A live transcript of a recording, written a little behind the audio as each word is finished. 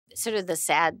sort of the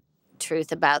sad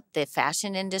truth about the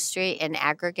fashion industry in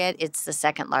aggregate, it's the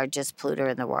second largest polluter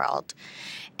in the world.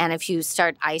 And if you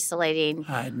start isolating...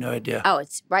 I had no idea. Oh,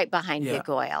 it's right behind big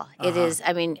oil. It is,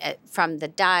 I mean, from the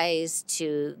dyes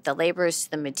to the labors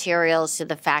to the materials to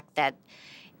the fact that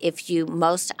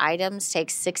most items take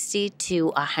 60 to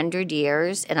 100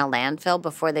 years in a landfill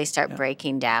before they start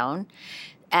breaking down.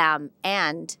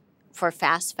 And for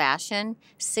fast fashion,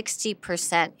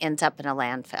 60% ends up in a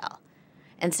landfill.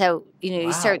 And so,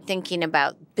 you start thinking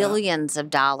about billions of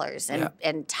dollars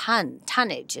and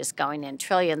tonnage is going in,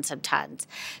 trillions of tons.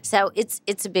 So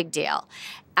it's a big deal.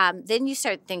 Then you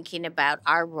start thinking about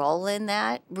our role in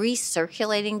that.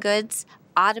 Recirculating goods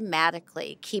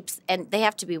automatically keeps, and they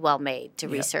have to be well made to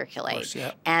recirculate.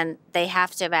 Course, and they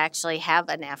have to actually have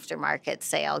an aftermarket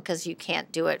sale because you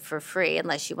can't do it for free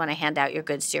unless you want to hand out your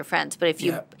goods to your friends. But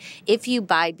if you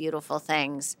buy beautiful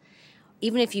things,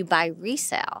 even if you buy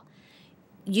resale,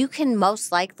 you can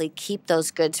most likely keep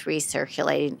those goods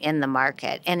recirculating in the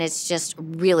market. And it's just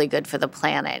really good for the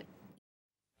planet.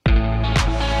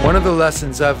 One of the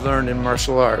lessons I've learned in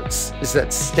martial arts is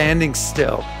that standing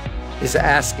still is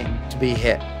asking to be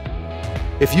hit.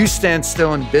 If you stand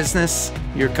still in business,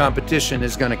 your competition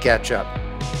is going to catch up.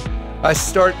 I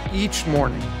start each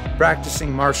morning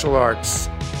practicing martial arts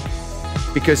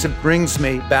because it brings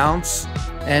me balance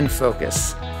and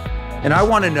focus. And I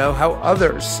want to know how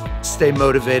others stay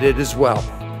motivated as well.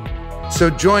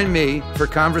 So join me for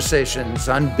conversations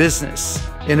on business,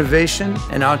 innovation,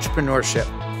 and entrepreneurship.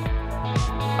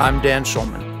 I'm Dan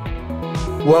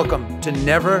Schulman. Welcome to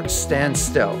Never Stand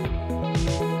Still.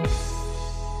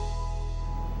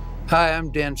 Hi,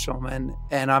 I'm Dan Schulman,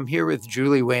 and I'm here with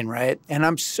Julie Wainwright, and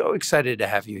I'm so excited to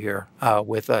have you here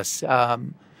with us.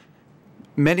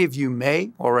 Many of you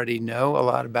may already know a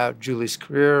lot about Julie's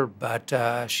career,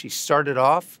 but she started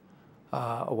off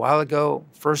a while ago,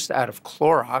 first out of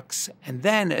Clorox, and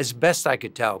then, as best I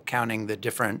could tell, counting the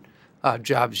different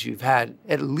jobs you've had,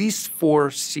 at least 4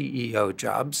 CEO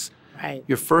jobs. Right.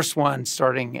 Your first one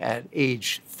starting at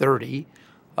age 30.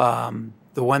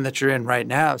 The one that you're in right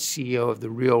now, CEO of the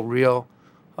RealReal,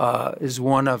 is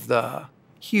one of the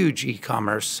huge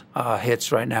e-commerce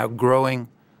hits right now, growing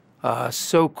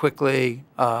so quickly,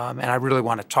 and I really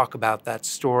want to talk about that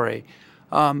story.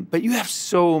 But you have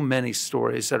so many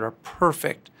stories that are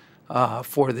perfect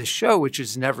for this show, which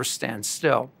is Never Stand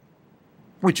Still,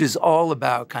 which is all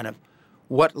about kind of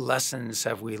what lessons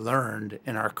have we learned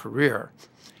in our career.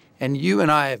 And you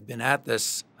and I have been at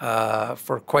this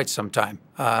for quite some time.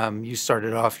 You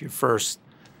started off your first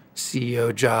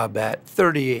CEO job at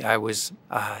 30.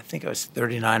 I think I was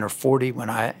 39 or 40 when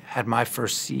I had my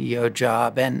first CEO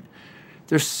job. And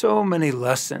there's so many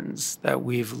lessons that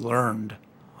we've learned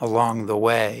along the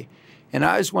way. And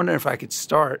I was wondering if I could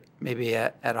start maybe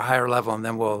at a higher level, and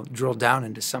then we'll drill down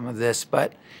into some of this.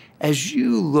 But as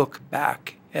you look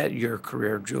back at your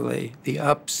career, Julie, the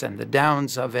ups and the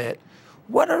downs of it,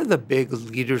 what are the big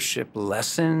leadership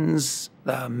lessons,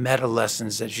 the meta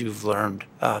lessons that you've learned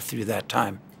through that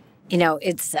time?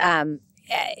 It's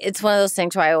one of those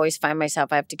things where I always find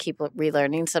myself, I have to keep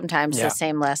relearning sometimes the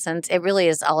same lessons. It really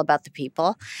is all about the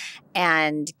people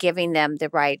and giving them the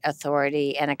right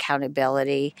authority and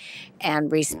accountability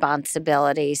and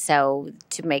responsibility. So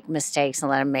to make mistakes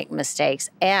and let them make mistakes,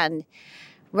 and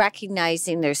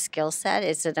recognizing their skill set.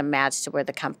 Is it a match to where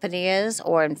the company is,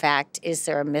 or in fact, is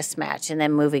there a mismatch? And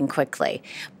then moving quickly.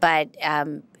 But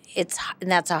and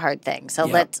that's a hard thing. So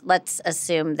let's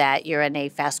assume that you're in a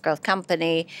fast growth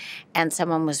company and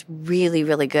someone was really,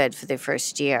 really good for their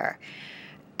first year,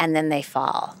 and then they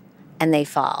fall and they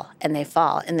fall and they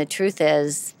fall. And the truth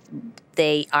is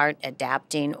they aren't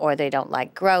adapting, or they don't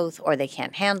like growth, or they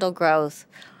can't handle growth.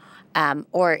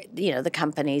 Or the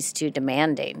company's too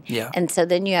demanding. Yeah. And so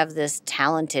then you have this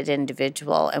talented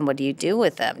individual, and what do you do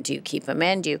with them? Do you keep them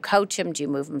in? Do you coach them? Do you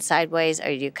move them sideways? Or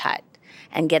do you cut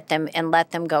and get them and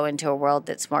let them go into a world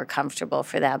that's more comfortable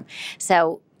for them?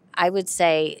 So I would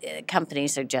say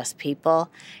companies are just people,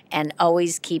 and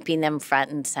always keeping them front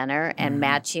and center and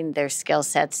matching their skill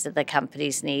sets to the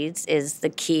company's needs is the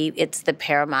key. It's the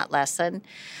paramount lesson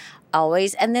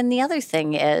always. And then the other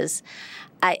thing is,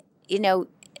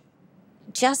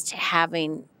 just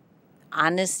having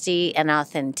honesty and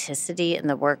authenticity in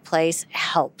the workplace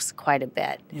helps quite a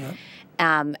bit. Yeah.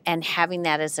 And having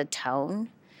that as a tone.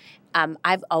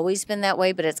 I've always been that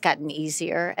way, but it's gotten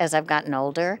easier as I've gotten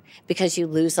older because you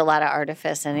lose a lot of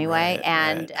artifice anyway.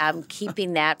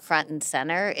 Keeping that front and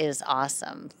center is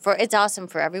awesome. It's awesome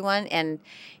for everyone, and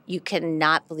you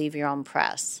cannot believe your own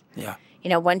press. Yeah.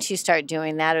 Once you start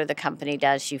doing that, or the company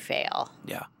does, you fail.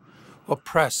 Yeah. Well,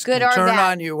 press Good can or turn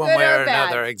bad. on you one Good way or bad.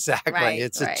 another. Exactly. Right,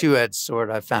 It's right. a two-edged sword,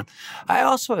 I found. I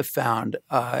also have found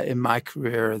in my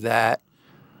career that,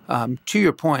 to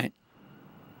your point,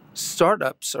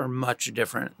 startups are much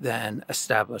different than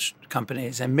established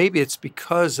companies. And maybe it's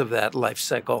because of that life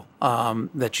cycle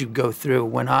that you go through.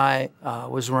 When I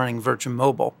was running Virgin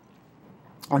Mobile,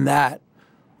 on that,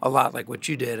 a lot like what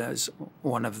you did as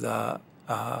one of the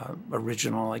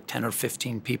original like 10 or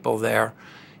 15 people there.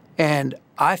 And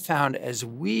I found as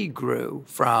we grew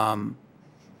from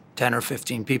 10 or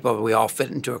 15 people, we all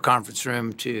fit into a conference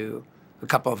room, to a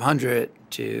couple of hundred,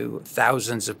 to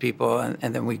thousands of people.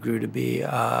 And then we grew to be,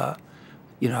 from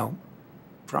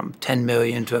 10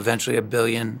 million to eventually $1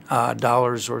 billion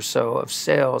or so of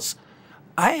sales.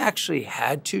 I actually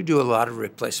had to do a lot of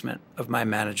replacement of my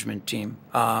management team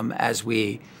as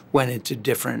we went into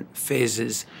different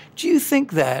phases. Do you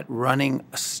think that running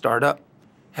a startup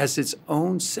has its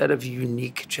own set of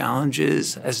unique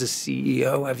challenges as a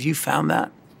CEO? Have you found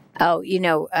that? Oh,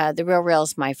 the RealReal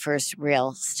is my first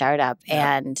real startup.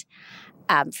 Yeah.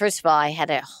 And first of all, I had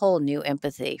a whole new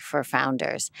empathy for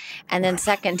founders. And then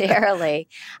secondarily,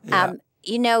 Yeah.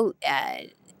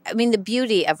 the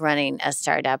beauty of running a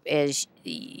startup is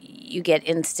you get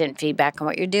instant feedback on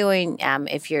what you're doing.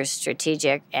 If you're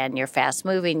strategic and you're fast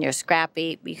moving, you're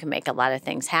scrappy, you can make a lot of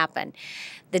things happen.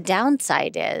 The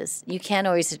downside is you can't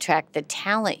always attract the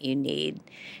talent you need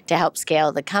to help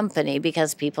scale the company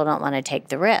because people don't want to take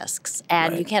the risks,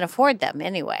 and you can't afford them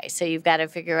anyway. So you've got to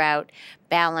figure out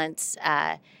balance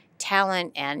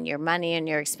talent and your money and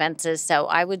your expenses. So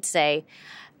I would say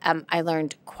I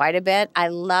learned quite a bit. I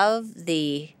love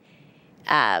the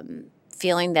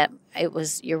feeling that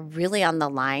you're really on the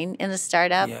line in a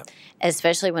startup,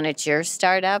 especially when it's your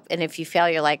startup. And if you fail,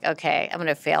 you're like, okay, I'm going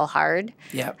to fail hard.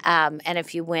 And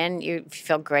if you win, you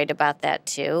feel great about that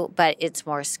too. But it's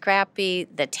more scrappy.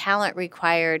 The talent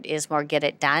required is more get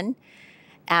it done.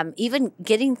 Even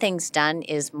getting things done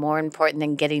is more important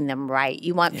than getting them right.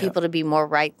 You want people to be more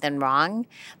right than wrong,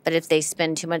 but if they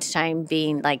spend too much time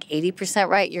being like 80%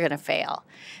 right, you're going to fail.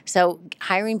 So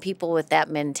hiring people with that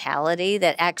mentality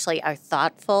that actually are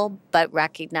thoughtful but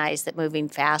recognize that moving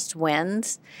fast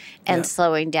wins and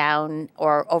slowing down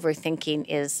or overthinking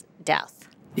is death.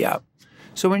 Yeah.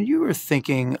 So when you were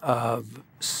thinking of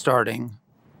starting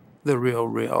the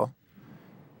RealReal,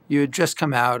 you had just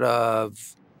come out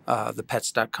of the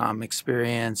pets.com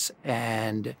experience,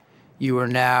 and you are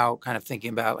now kind of thinking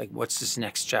about like, what's this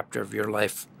next chapter of your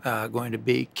life going to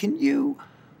be? Can you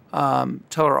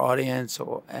tell our audience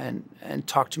and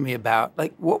talk to me about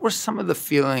like, what were some of the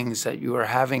feelings that you were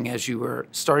having as you were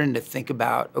starting to think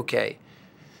about, okay,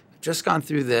 I've just gone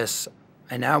through this.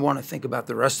 I now want to think about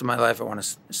the rest of my life. I want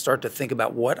to start to think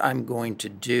about what I'm going to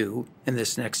do in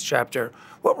this next chapter.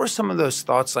 What were some of those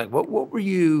thoughts like? What were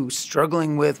you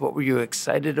struggling with? What were you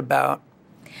excited about?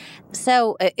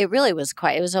 So it really was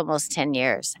it was almost 10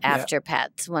 years after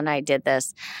Pets when I did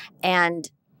this. And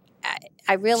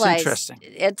I realized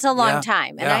it's a long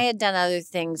time. And I had done other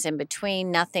things in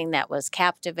between, nothing that was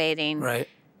captivating.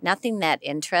 Nothing that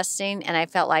interesting. And I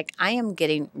felt like I am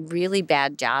getting really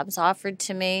bad jobs offered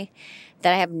to me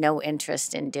that I have no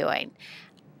interest in doing.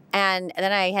 And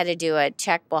then I had to do a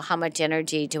check, well, how much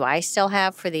energy do I still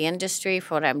have for the industry,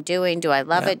 for what I'm doing? Do I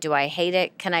love it? Do I hate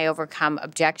it? Can I overcome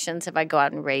objections if I go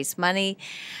out and raise money?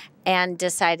 And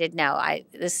decided, no,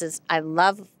 I've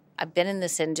been in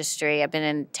this industry. I've been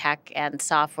in tech and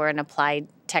software and applied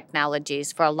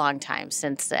technologies for a long time,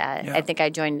 since I think I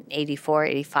joined in 84,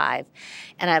 85.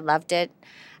 And I loved it.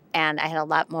 And I had a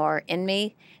lot more in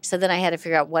me. So then I had to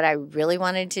figure out what I really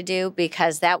wanted to do,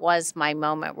 because that was my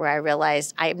moment where I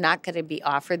realized I'm not going to be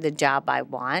offered the job I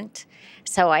want.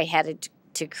 So I had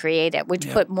to create it, which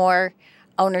put more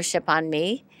ownership on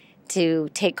me to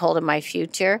take hold of my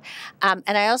future. And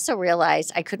I also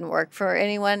realized I couldn't work for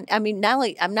anyone. I mean,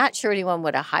 I'm not sure anyone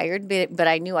would have hired me, but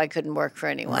I knew I couldn't work for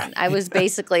anyone. I was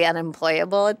basically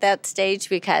unemployable at that stage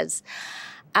because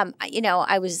I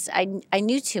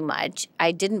knew too much.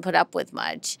 I didn't put up with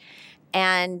much.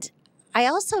 And I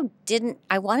also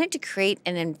I wanted to create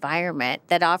an environment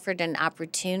that offered an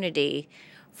opportunity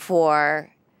for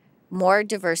more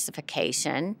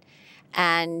diversification.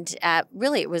 And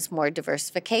really, it was more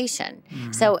diversification.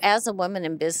 Mm-hmm. So as a woman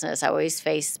in business, I always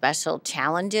face special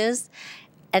challenges.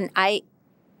 And I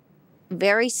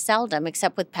very seldom,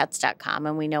 except with pets.com,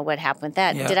 and we know what happened with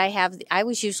that, I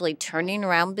was usually turning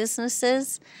around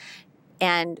businesses.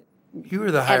 And you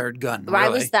were the hired gun, really. I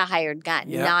was the hired gun,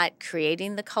 not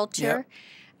creating the culture.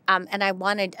 And I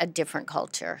wanted a different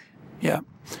culture. Yeah.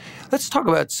 Let's talk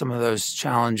about some of those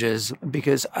challenges,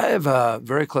 because I have a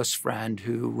very close friend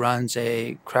who runs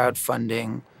a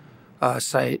crowdfunding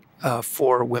site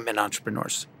for women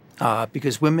entrepreneurs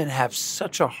because women have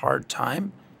such a hard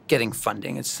time getting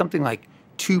funding. It's something like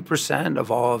 2% of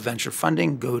all venture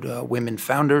funding go to women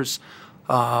founders.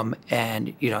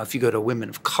 And, if you go to women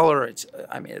of color, it's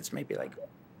maybe like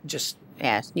just...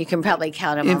 Yeah, you can probably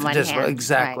count them on one hand.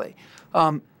 Exactly.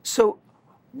 Right. So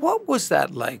what was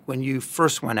that like when you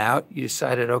first went out? You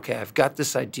decided, okay, I've got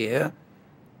this idea.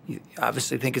 You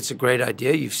obviously think it's a great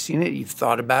idea. You've seen it. You've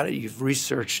thought about it. You've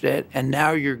researched it. And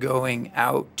now you're going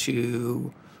out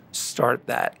to start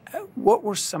that. What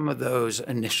were some of those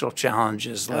initial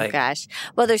challenges like? Oh, gosh.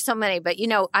 Well, there's so many. But,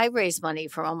 I raised money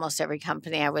for almost every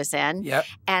company I was in. Yep.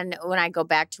 And when I go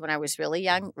back to when I was really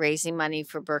young, raising money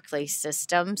for Berkeley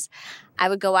Systems, I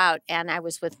would go out and I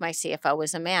was with my CFO,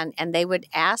 was a man, and they would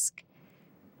ask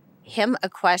him a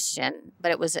question,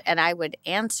 and I would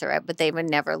answer it, but they would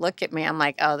never look at me. I'm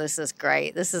like, oh, this is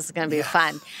great. This is going to be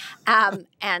fun.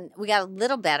 And we got a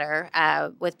little better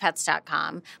with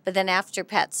pets.com, but then after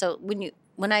pets, so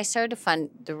when I started to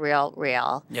fund the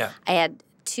RealReal, I had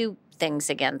two things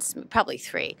against me, probably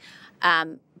three.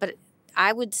 But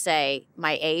I would say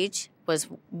my age was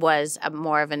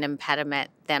more of an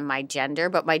impediment than my gender,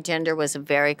 but my gender was a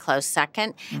very close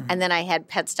second. Mm-hmm. And then I had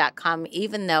pets.com,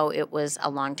 even though it was a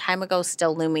long time ago,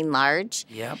 still looming large.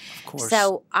 Yep, of course.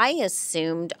 So I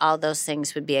assumed all those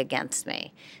things would be against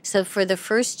me. So for the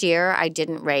first year, I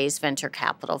didn't raise venture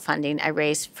capital funding. I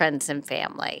raised friends and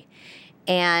family.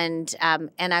 And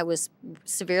I was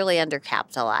severely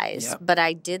undercapitalized, but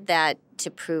I did that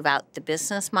to prove out the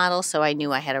business model, so I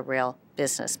knew I had a real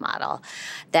business model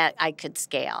that I could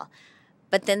scale.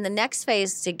 But then the next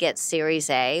phase to get Series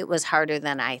A was harder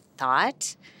than I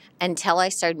thought until I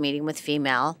started meeting with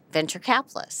female venture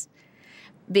capitalists.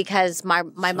 Because my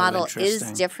model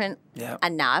is different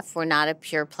enough. We're not a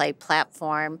pure play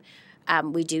platform.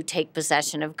 We do take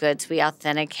possession of goods. We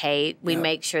authenticate. We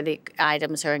make sure the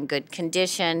items are in good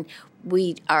condition.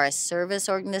 We are a service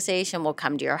organization. We'll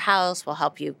come to your house. We'll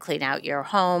help you clean out your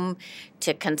home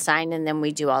to consign, and then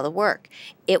we do all the work.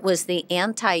 It was the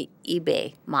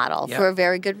anti-eBay model for a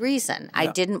very good reason. I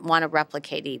didn't want to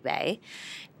replicate eBay,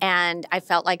 and I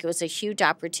felt like it was a huge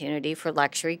opportunity for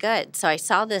luxury goods. So I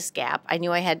saw this gap. I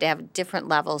knew I had to have different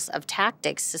levels of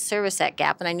tactics to service that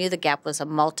gap, and I knew the gap was a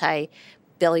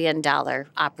multi-billion-dollar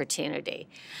opportunity.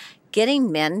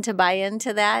 Getting men to buy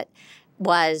into that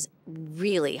was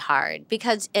really hard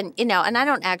because, and I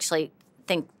don't actually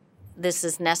think this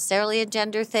is necessarily a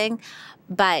gender thing,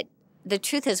 but the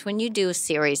truth is when you do a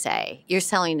Series A, you're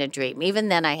selling a dream. Even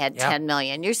then I had 10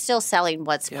 million. You're still selling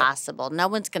what's possible. No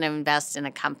one's going to invest in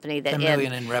a company that 10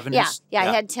 million in revenues? Yeah,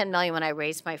 I had 10 million when I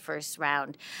raised my first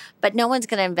round. But no one's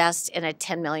going to invest in a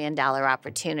 $10 million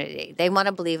opportunity. They want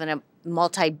to believe in a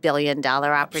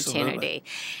multi-billion-dollar opportunity. Absolutely.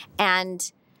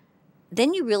 And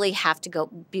then you really have to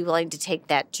be willing to take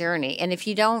that journey. And if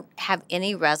you don't have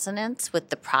any resonance with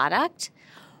the product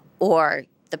or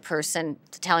the person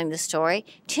telling the story,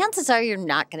 chances are you're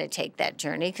not going to take that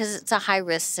journey because it's a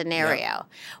high-risk scenario,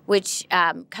 which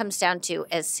comes down to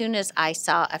as soon as I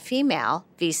saw a female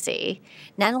VC,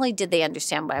 not only did they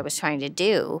understand what I was trying to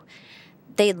do,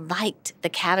 they liked the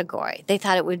category. They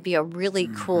thought it would be a really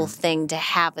cool thing to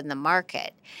have in the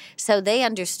market. So they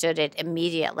understood it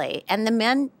immediately. And the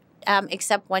men,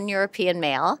 except one European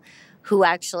male who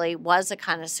actually was a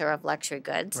connoisseur of luxury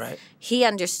goods. He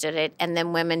understood it, and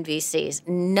then women VCs.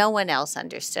 No one else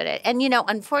understood it. And,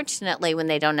 unfortunately, when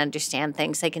they don't understand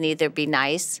things, they can either be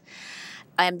nice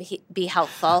and be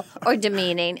helpful or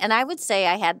demeaning. And I would say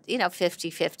I had,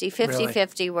 50-50.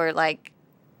 50-50 were like,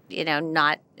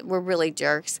 we're really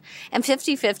jerks. And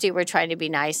 50-50 were trying to be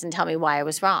nice and tell me why I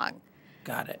was wrong.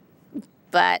 Got it.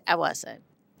 But I wasn't.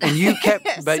 And you kept,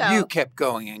 you kept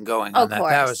going and going on that.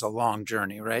 Course. That was a long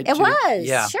journey, right? It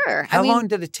was, sure. How long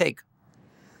did it take?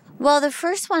 Well, the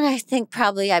first one, I think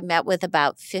probably I met with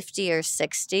about 50 or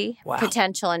 60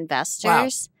 potential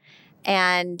investors.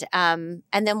 And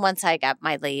then once I got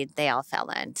my lead, they all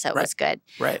fell in. So it was good.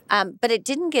 But it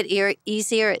didn't get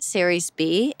easier at Series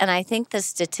B. And I think the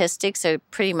statistics are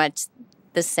pretty much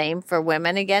the same for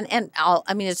women again. And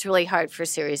it's really hard for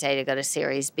Series A to go to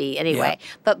Series B anyway.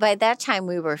 But by that time,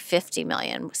 we were 50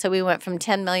 million. So we went from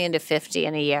 10 million to 50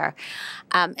 in a year.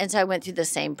 And so I went through the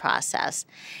same process.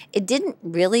 It didn't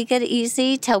really get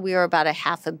easy till we were about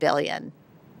 $500 million.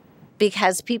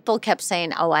 Because people kept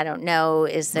saying, I don't know,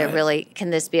 is there really, can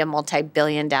this be a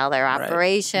multi-billion-dollar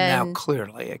operation? Now,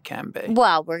 clearly it can be.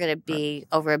 Well, we're going to be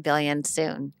over $1 billion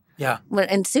soon. Yeah.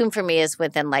 And soon for me is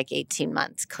within like 18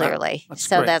 months, clearly.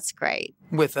 That's great.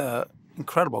 With an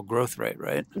incredible growth rate,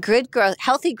 right? Good growth,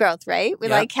 healthy growth rate. We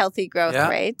like healthy growth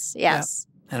rates. Yes.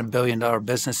 and $1 billion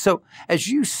business. So as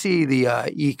you see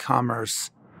the e-commerce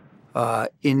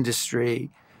industry,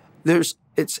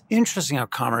 it's interesting how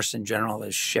commerce in general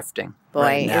is shifting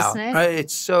right now. Isn't it?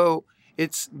 Right?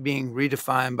 It's being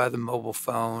redefined by the mobile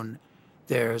phone.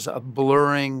 There's a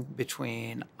blurring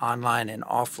between online and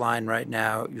offline right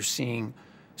now. You're seeing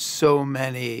so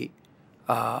many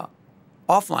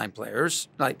offline players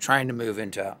like trying to move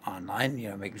into online,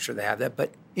 making sure they have that.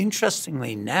 But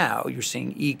interestingly now, you're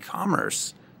seeing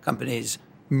e-commerce companies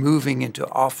moving into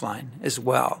offline as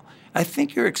well. I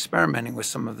think you're experimenting with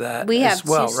some of that we as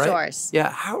well, have 2 right? stores.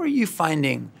 Yeah. How are you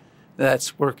finding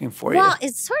that's working for you? Well,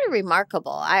 it's sort of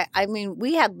remarkable. I mean,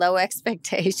 we had low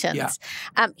expectations.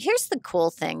 Yeah. Here's the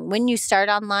cool thing. When you start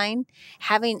online,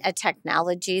 having a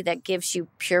technology that gives you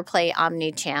pure play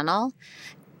omni-channel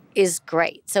is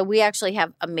great. So we actually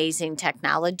have amazing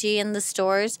technology in the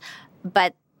stores,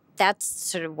 but that's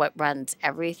sort of what runs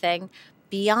everything.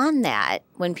 Beyond that,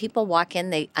 when people walk in,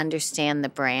 they understand the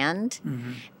brand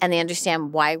and they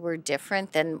understand why we're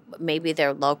different than maybe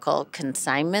their local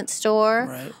consignment store.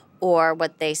 Right. Or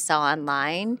what they saw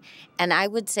online. And I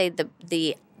would say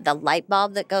the light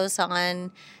bulb that goes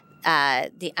on,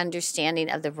 the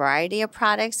understanding of the variety of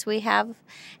products we have.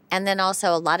 And then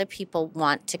also a lot of people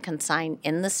want to consign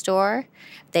in the store.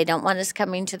 They don't want us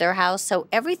coming to their house. So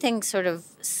everything sort of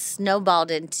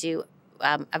snowballed into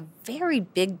a very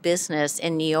big business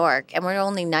in New York. And we're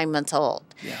only 9 months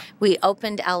old. Yeah. We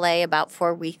opened LA about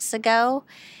 4 weeks ago.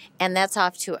 And that's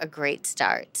off to a great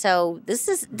start. So this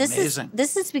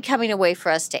is becoming a way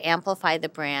for us to amplify the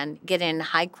brand, get in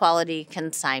high quality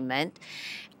consignment.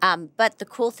 But the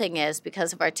cool thing is,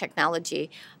 because of our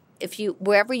technology,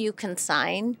 wherever you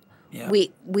consign,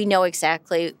 we know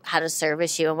exactly how to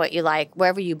service you and what you like.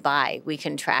 Wherever you buy, we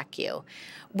can track you,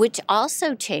 which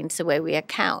also changed the way we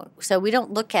account. So we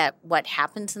don't look at what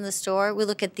happens in the store. We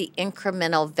look at the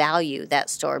incremental value that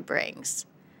store brings.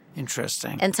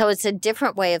 Interesting. And so it's a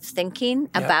different way of thinking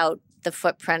about the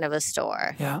footprint of a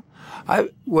store. Yeah. I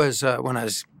was, when I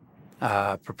was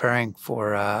preparing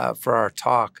for our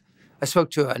talk, I spoke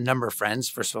to a number of friends,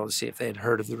 first of all, to see if they had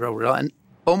heard of the RealReal, and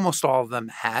almost all of them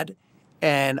had,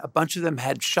 and a bunch of them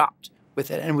had shopped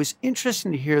with it. And it was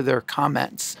interesting to hear their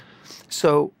comments.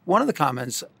 So one of the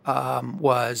comments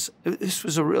this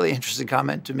was a really interesting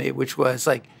comment to me, which was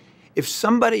like, if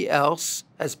somebody else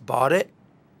has bought it,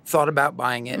 thought about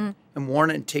buying it and worn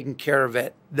it and taken care of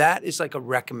it, that is like a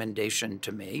recommendation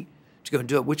to me to go and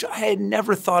do it, which I had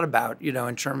never thought about,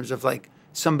 in terms of like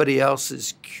somebody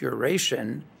else's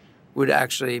curation would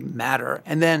actually matter.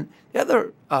 And then the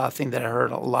other thing that I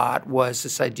heard a lot was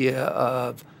this idea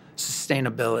of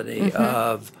sustainability,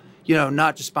 of,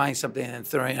 not just buying something and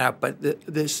throwing it out, but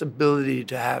this ability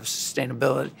to have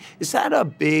sustainability. Is that a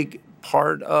big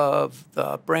part of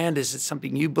the brand? Is it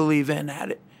something you believe in?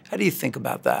 How do you think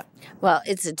about that? Well,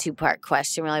 it's a 2-part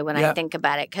question, really, when I think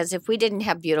about it. Because if we didn't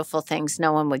have beautiful things,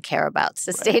 no one would care about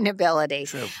sustainability. Right.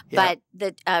 True. Yeah.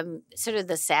 But sort of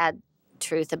the sad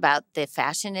truth about the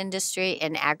fashion industry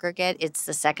in aggregate, it's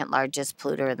the second largest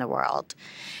polluter in the world.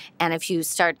 And if you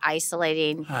start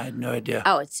isolating... I had no idea.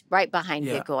 Oh, it's right behind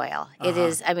big oil. It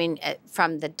is,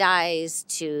 from the dyes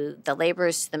to the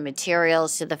labors to the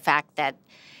materials to the fact that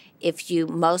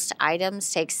most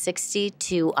items take 60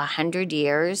 to 100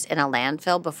 years in a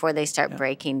landfill before they start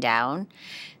breaking down.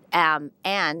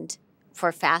 And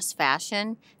for fast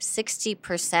fashion,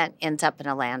 60% ends up in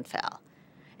a landfill.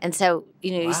 And so,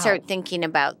 you start thinking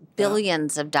about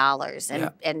billions of dollars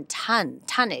and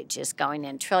tonnage is going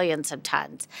in, trillions of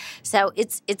tons. So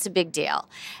it's a big deal.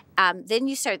 Then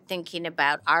you start thinking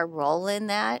about our role in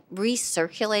that.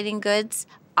 Recirculating goods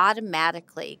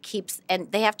automatically keeps,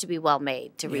 and they have to be well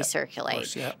made to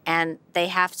recirculate. Course, and they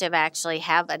have to actually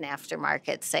have an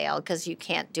aftermarket sale because you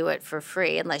can't do it for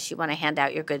free unless you want to hand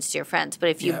out your goods to your friends. But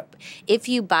if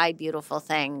you buy beautiful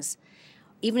things,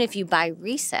 even if you buy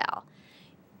resale,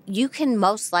 you can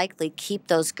most likely keep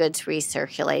those goods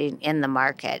recirculating in the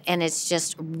market. And it's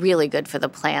just really good for the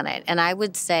planet. And I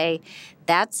would say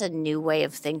that's a new way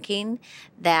of thinking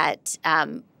that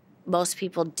most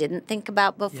people didn't think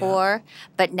about before,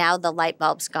 but now the light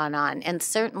bulb's gone on. And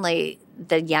certainly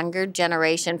the younger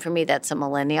generation, for me, that's a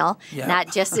millennial,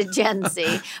 not just a Gen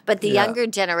Z, but the younger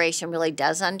generation really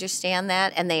does understand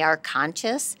that, and they are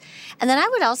conscious. And then I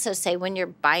would also say when you're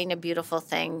buying a beautiful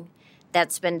thing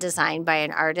that's been designed by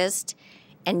an artist,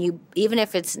 and you, even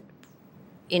if it's,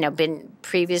 been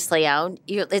previously owned,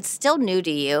 it's still new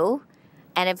to you.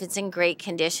 And if it's in great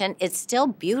condition, it's still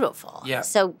beautiful. Yeah.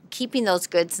 So keeping those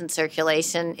goods in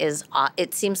circulation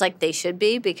it seems like they should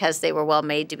be because they were well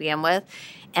made to begin with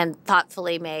and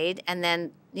thoughtfully made. And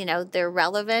then they're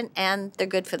relevant and they're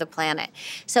good for the planet.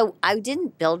 So I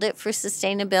didn't build it for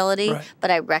sustainability, Right.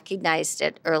 but I recognized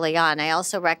it early on. I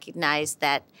also recognized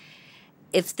that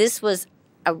if this was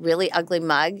a really ugly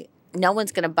mug, no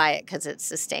one's going to buy it because it's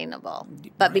sustainable.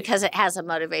 But Right. because it has a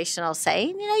motivational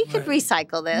saying, you could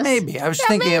recycle this. Maybe. I was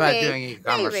thinking about doing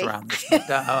e-commerce Maybe. around this, but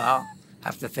I'll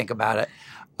have to think about it.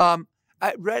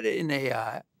 I read it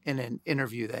in an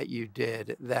interview that you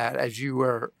did that as you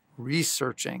were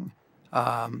researching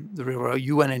the Real Real,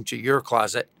 you went into your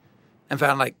closet and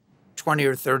found like 20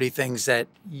 or 30 things that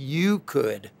you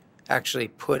could actually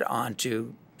put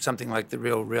onto something like the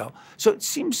Real Real. So it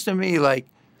seems to me like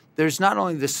there's not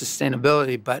only the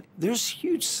sustainability, but there's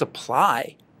huge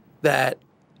supply that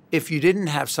if you didn't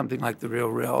have something like the Real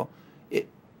Real,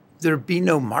 there'd be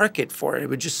no market for it. It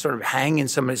would just sort of hang in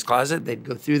somebody's closet. They'd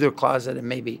go through their closet and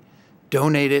maybe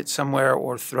donate it somewhere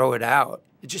or throw it out.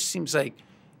 It just seems like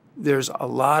there's a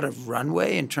lot of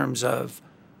runway in terms of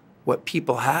what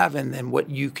people have and then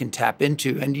what you can tap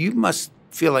into. And you must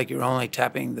feel like you're only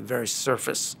tapping the very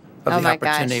surface of the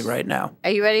opportunity right now.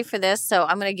 Are you ready for this? So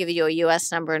I'm going to give you a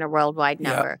U.S. number and a worldwide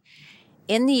number.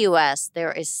 In the U.S.,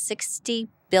 there is $60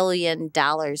 billion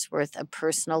worth of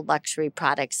personal luxury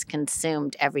products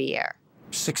consumed every year.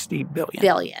 60 billion.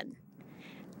 Billion.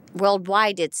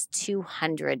 Worldwide, it's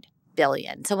 200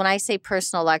 billion. So when I say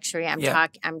personal luxury, I'm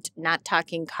not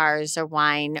talking cars or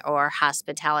wine or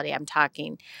hospitality. I'm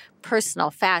talking personal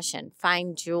fashion,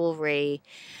 fine jewelry,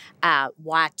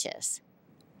 watches.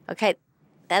 Okay,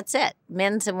 that's it.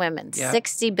 Men's and women's,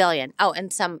 60 billion. Oh,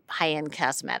 and some high-end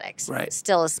cosmetics. Right.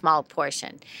 Still a small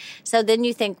portion. So then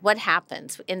you think, what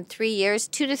happens? In 3 years,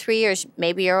 2 to 3 years,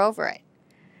 maybe you're over it.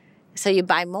 So you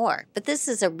buy more. But this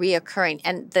is a reoccurring.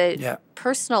 And the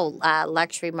personal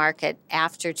luxury market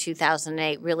after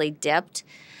 2008 really dipped.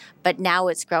 But now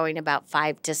it's growing about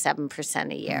 5 to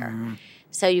 7% a year. Mm-hmm.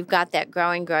 So you've got that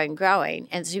growing.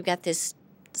 And so you've got this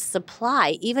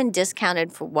supply, even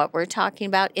discounted for what we're talking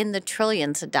about, in the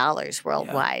trillions of dollars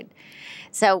worldwide. Yeah.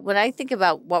 So when I think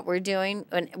about what we're doing,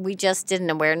 when we just did an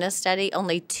awareness study,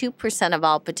 only 2% of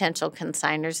all potential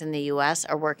consigners in the U.S.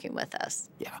 are working with us.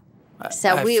 Yeah.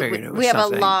 So we have a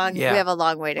long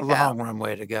way to go. A long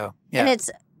runway to go. Yeah. And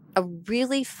it's a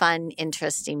really fun,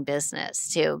 interesting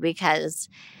business too, because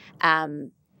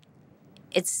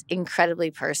it's incredibly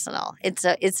personal. It's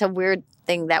a weird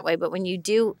thing that way, but when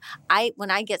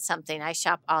I get something, I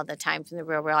shop all the time from the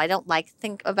Real Real. I don't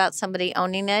think about somebody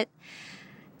owning it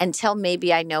until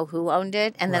maybe I know who owned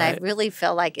it, and then I really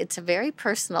feel like it's a very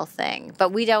personal thing.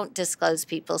 But we don't disclose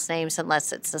people's names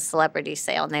unless it's a celebrity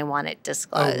sale and they want it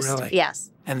disclosed. Oh, really? Yes.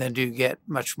 And then do you get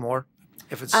much more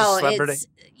if it's a celebrity?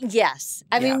 Yes.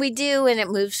 I mean, we do, and it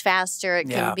moves faster. It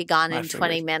can be gone in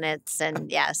 20 minutes,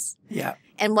 and yes. Yeah.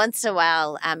 And once in a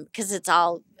while, because it's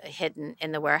all hidden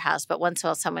in the warehouse, but once in a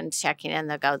while someone's checking in,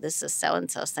 they'll go, this is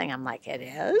so-and-so's thing. I'm like, it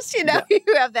is? You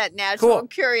have that natural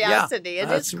curiosity.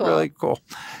 Yeah, it is cool. That's really cool.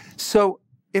 So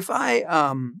if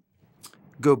I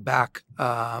go back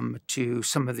to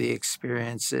some of the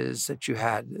experiences that you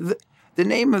had, the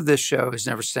name of this show is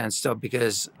Never Stand Still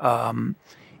because I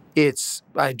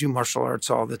do martial arts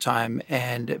all the time,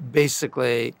 and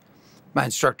basically my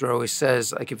instructor always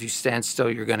says, like, if you stand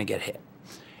still, you're going to get hit.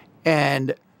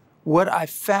 And what I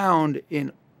found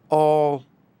in all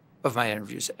of my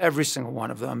interviews, every single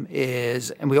one of them is,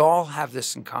 and we all have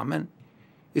this in common,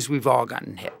 is we've all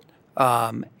gotten hit.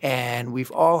 And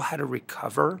we've all had to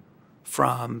recover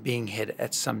from being hit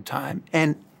at some time.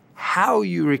 And how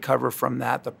you recover from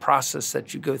that, the process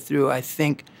that you go through, I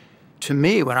think, to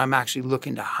me, when I'm actually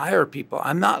looking to hire people,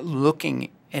 I'm not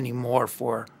looking anymore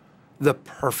for the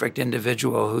perfect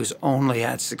individual who's only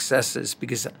had successes,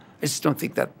 because I just don't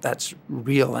think that that's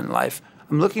real in life.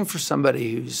 I'm looking for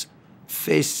somebody who's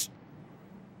faced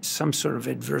some sort of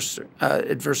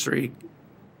adversary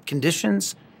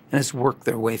conditions and has worked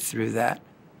their way through that.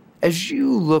 As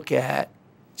you look at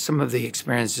some of the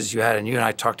experiences you had, and you and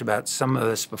I talked about some of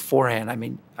this beforehand, I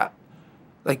mean,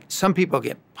 like some people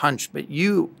get punched, but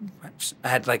you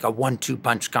had like a 1-2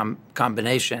 punch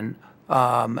combination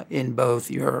in both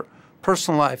your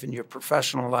personal life and your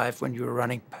professional life when you were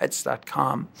running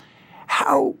pets.com.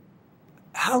 How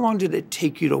long did it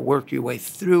take you to work your way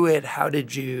through it? How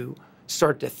did you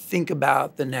start to think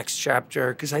about the next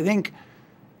chapter? Because I think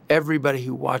everybody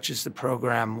who watches the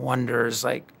program wonders,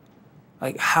 like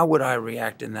how would I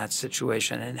react in that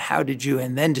situation? And how did you?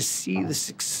 And then to see the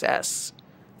success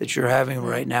that you're having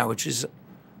right now, which is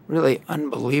really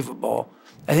unbelievable.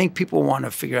 I think people want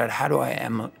to figure out, how do I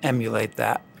emulate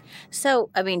that? So,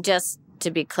 I mean, just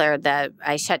to be clear, that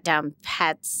I shut down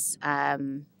Pets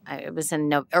it was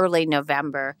in early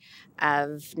November of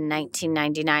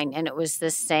 1999, and it was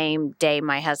the same day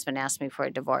my husband asked me for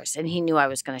a divorce, and he knew I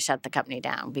was going to shut the company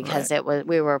down because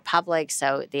we were public,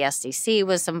 so the SEC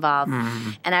was involved,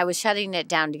 and I was shutting it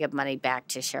down to give money back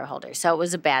to shareholders. So it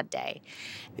was a bad day,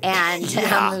 and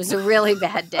it was a really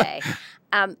bad day.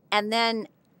 And then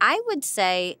I would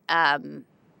say I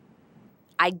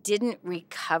didn't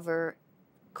recover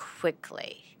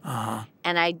quickly,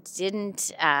 and I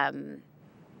didn't.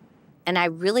 And I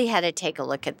really had to take a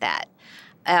look at that.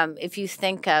 If you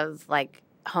think of like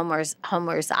Homer's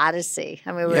Odyssey,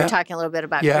 I mean, we were talking a little bit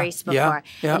about Greece before,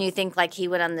 and you think like he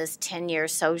went on this 10-year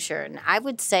sojourn. I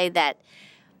would say that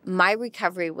my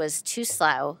recovery was too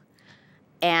slow,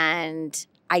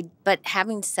 but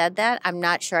having said that, I'm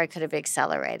not sure I could have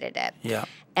accelerated it. Yeah.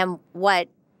 And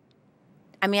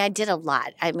I did a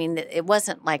lot. I mean, it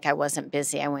wasn't like I wasn't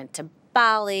busy. I went to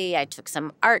Bali. I took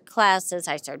some art classes.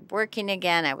 I started working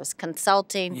again. I was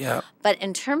consulting. Yeah. But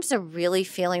in terms of really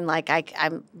feeling like I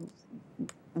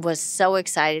was so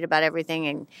excited about everything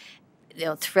and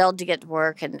thrilled to get to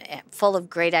work and full of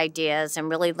great ideas and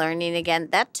really learning again,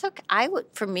 that took, I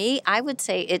would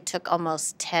say it took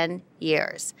almost 10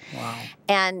 years. Wow.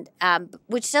 And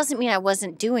which doesn't mean I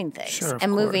wasn't doing things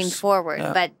and moving forward,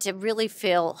 but to really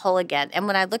feel whole again. And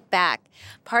when I look back,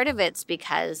 part of it's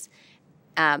because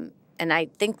and I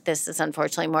think this is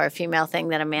unfortunately more a female thing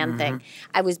than a man thing.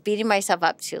 I was beating myself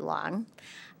up too long.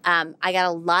 I got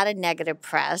a lot of negative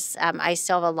press. I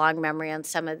still have a long memory on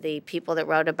some of the people that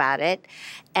wrote about it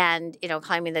and,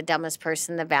 calling me the dumbest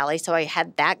person in the valley. So I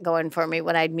had that going for me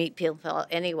when I'd meet people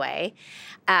anyway.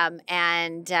 In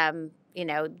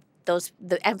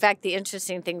fact, the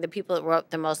interesting thing, the people that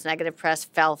wrote the most negative press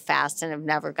fell fast and have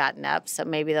never gotten up. So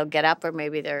maybe they'll get up or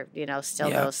maybe they're, still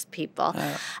those people.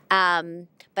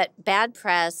 But bad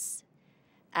press,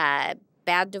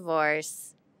 bad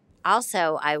divorce.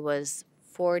 Also, I was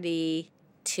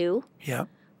 42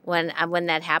 when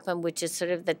that happened, which is sort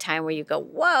of the time where you go,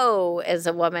 whoa, as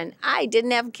a woman, I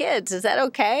didn't have kids. Is that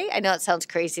okay? I know it sounds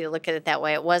crazy to look at it that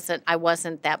way. I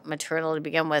wasn't that maternal to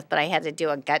begin with, but I had to do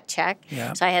a gut check.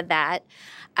 Yeah. So I had that.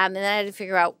 And then I had to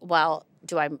figure out, well,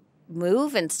 do I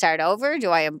move and start over? Do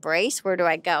I embrace? Where do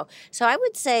I go? So I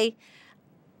would say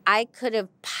I could have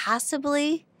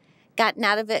possibly gotten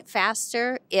out of it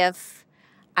faster if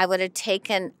I would have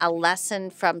taken a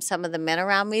lesson from some of the men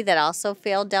around me that also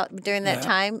failed during that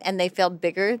time, and they failed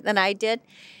bigger than I did.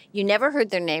 You never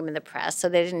heard their name in the press, so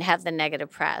they didn't have the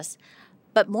negative press.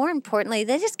 But more importantly,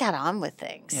 they just got on with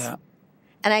things. Yeah.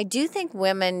 And I do think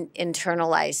women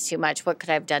internalize too much. What could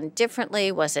I have done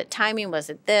differently? Was it timing? Was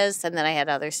it this? And then I had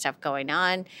other stuff going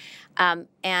on.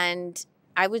 And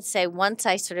I would say once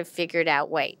I sort of figured out,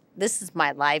 wait, this is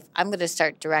my life. I'm going to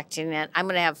start directing it. I'm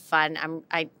going to have fun.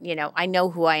 I know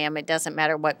who I am. It doesn't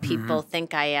matter what people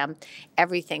think I am.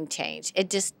 Everything changed.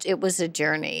 It was a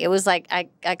journey. It was like, I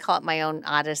call it my own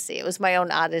odyssey. It was my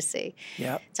own odyssey.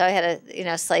 Yeah. So I had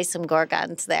to, slay some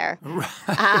gorgons there.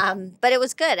 Right. But it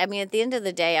was good. I mean, at the end of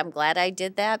the day, I'm glad I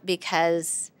did that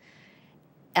because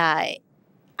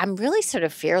I'm really sort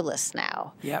of fearless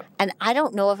now. Yep. And I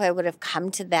don't know if I would have come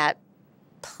to that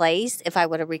place if I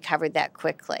would have recovered that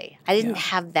quickly. I didn't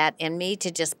have that in me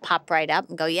to just pop right up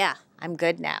and go, yeah, I'm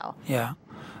good now. Yeah.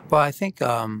 Well, I think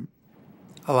a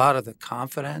lot of the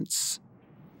confidence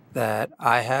that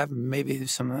I have, maybe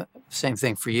some same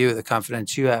thing for you, the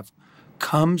confidence you have,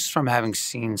 comes from having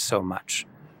seen so much,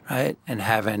 right? And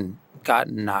having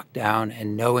gotten knocked down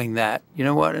and knowing that, you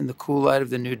know what, in the cool light of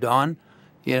the new dawn,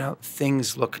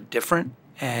 things look different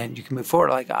and you can move forward.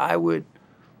 Like I would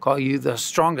call you the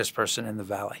strongest person in the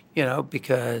valley,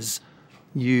 because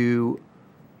you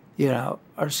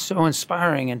are so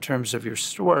inspiring in terms of your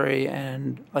story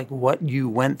and like what you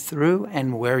went through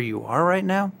and where you are right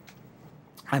now.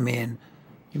 I mean,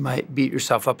 you might beat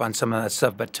yourself up on some of that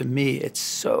stuff, but to me, it's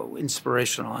so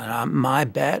inspirational. And my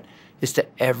bet is to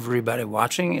everybody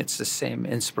watching, it's the same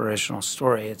inspirational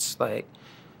story. It's like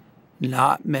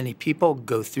not many people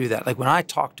go through that. Like when I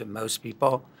talk to most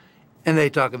people and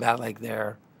they talk about like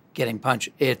their getting punched,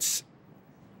 it's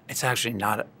actually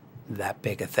not that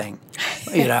big a thing,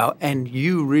 and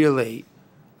you really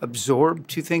absorbed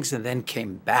two things and then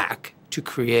came back to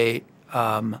create,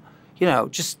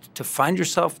 just to find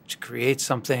yourself, to create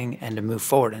something and to move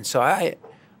forward. And so I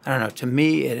don't know, to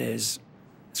me it's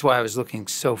why I was looking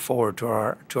so forward to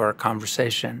our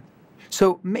conversation.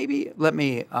 So maybe let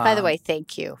me... By the way,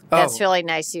 thank you. That's really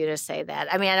nice of you to say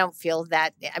that. I mean, I don't feel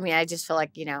that. I mean, I just feel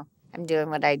like, I'm doing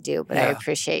what I do, but I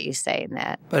appreciate you saying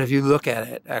that. But if you look at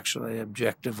it, actually,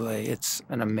 objectively, it's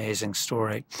an amazing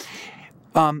story.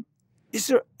 Is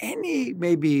there any,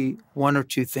 maybe one or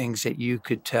two things that you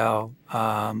could tell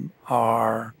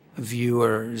our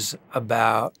viewers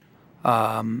about,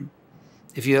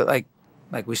 if you like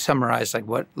we summarized like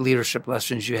what leadership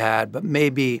lessons you had, but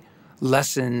maybe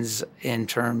lessons in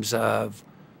terms of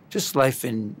just life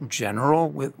in general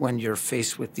when you're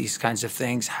faced with these kinds of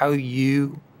things, how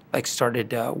you like started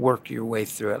to work your way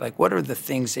through it? Like, what are the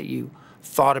things that you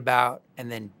thought about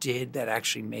and then did that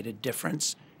actually made a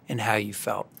difference in how you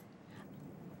felt?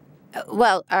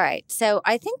 Well, all right. So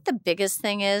I think the biggest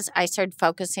thing is I started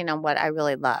focusing on what I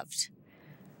really loved.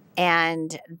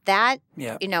 And that,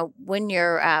 when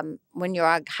you're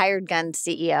a hired gun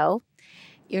CEO,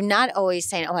 you're not always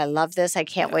saying, oh, I love this. I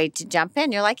can't wait to jump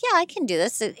in. You're like, yeah, I can do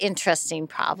this. It's an interesting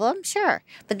problem. Sure.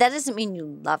 But that doesn't mean you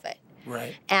love it.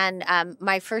 Right. And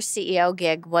my first CEO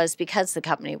gig was because the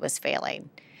company was failing.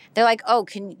 They're like, oh,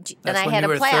 can you? And I had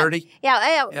a plan. 30?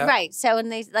 Yeah, right. So,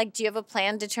 and they like, do you have a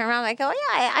plan to turn around? I go,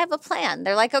 yeah, I have a plan.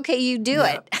 They're like, okay, you do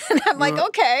it. And I'm like,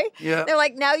 okay. Yeah. They're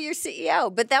like, now you're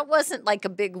CEO. But that wasn't like a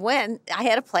big win. I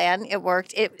had a plan. It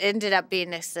worked. It ended up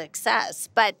being a success.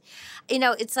 But,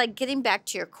 it's like getting back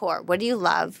to your core. What do you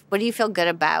love? What do you feel good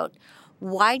about?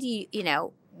 Why do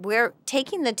you, we're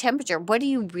taking the temperature. What do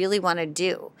you really want to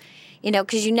do?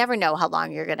 Because you never know how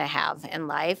long you're going to have in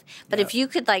life. But if you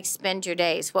could like spend your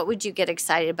days, what would you get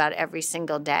excited about every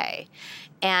single day?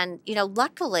 And,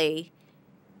 luckily,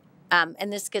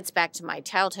 and this gets back to my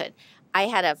childhood, I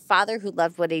had a father who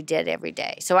loved what he did every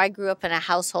day. So I grew up in a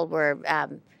household where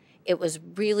it was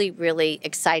really, really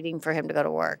exciting for him to go to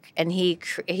work. And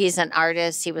he's an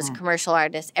artist. He was a commercial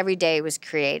artist. Every day he was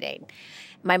creating.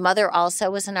 My mother also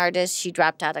was an artist. She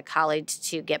dropped out of college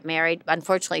to get married.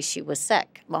 Unfortunately, she was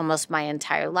sick almost my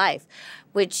entire life,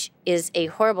 which is a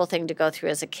horrible thing to go through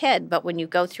as a kid. But when you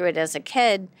go through it as a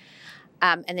kid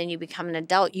and then you become an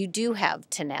adult, you do have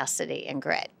tenacity and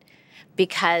grit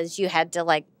because you had to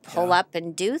like pull up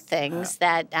and do things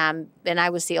that, and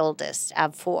I was the oldest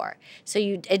of 4. So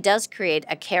it does create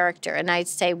a character. And I'd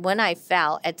say when I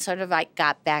fell, it sort of like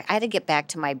got back, I had to get back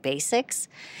to my basics.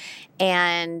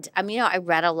 And, I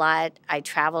read a lot. I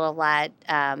traveled a lot.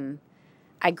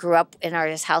 I grew up in an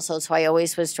artist household, so I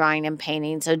always was drawing and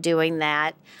painting, so doing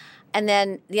that. And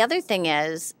then the other thing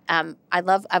is I've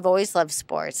always loved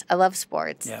sports. I love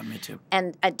sports. Yeah, me too.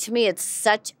 And to me, it's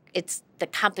the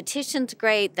competition's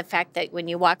great. The fact that when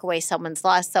you walk away, someone's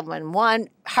lost, someone won.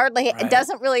 It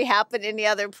doesn't really happen any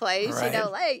other place.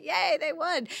 Right. Like, yay, they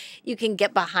won. You can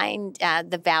get behind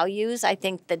the values. I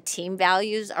think the team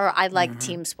values, or I like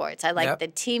team sports. I like the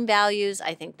team values.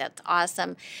 I think that's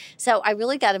awesome. So I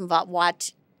really got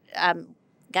involved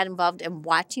in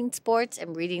watching sports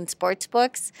and reading sports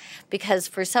books because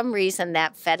for some reason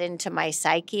that fed into my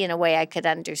psyche in a way I could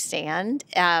understand.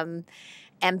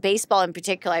 And baseball in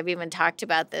particular, I've even talked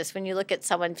about this. When you look at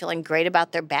someone feeling great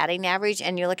about their batting average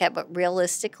and you look at what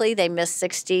realistically they miss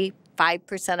 65%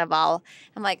 of all,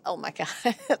 I'm like, oh my God,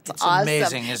 that's it's awesome.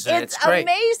 Amazing, isn't it? It's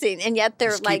amazing. And yet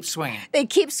they're like, they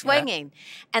keep swinging.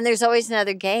 Yeah. And there's always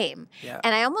another game. Yeah.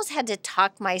 And I almost had to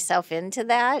talk myself into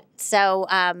that. So,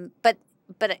 but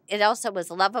it also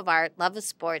was love of art, love of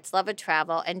sports, love of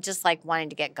travel, and just like wanting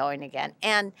to get going again.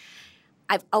 And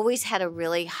I've always had a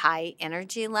really high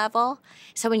energy level.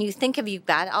 So when you think of you've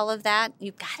got all of that,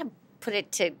 you've got to put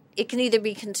it to, it can either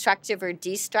be constructive or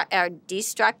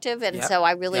destructive. And so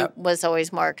I really was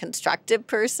always more a constructive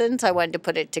person. So I wanted to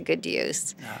put it to good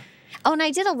use. Yeah. Oh, and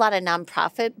I did a lot of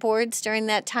nonprofit boards during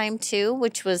that time too,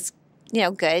 which was,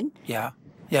 good. Yeah.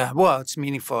 Yeah. Well, it's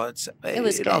meaningful.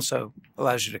 It also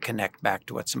allows you to connect back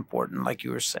to what's important, like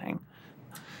you were saying.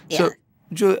 Yeah. So,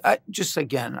 Julie, I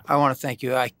want to thank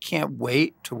you. I can't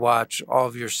wait to watch all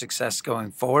of your success going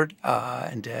forward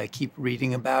and keep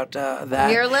reading about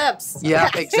that. Your lips. Yeah,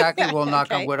 exactly. We'll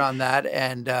knock on wood on that.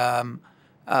 And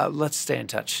let's stay in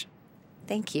touch.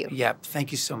 Thank you. Yeah,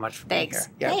 thank you so much for being here.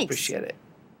 Yeah, Thanks. Appreciate it.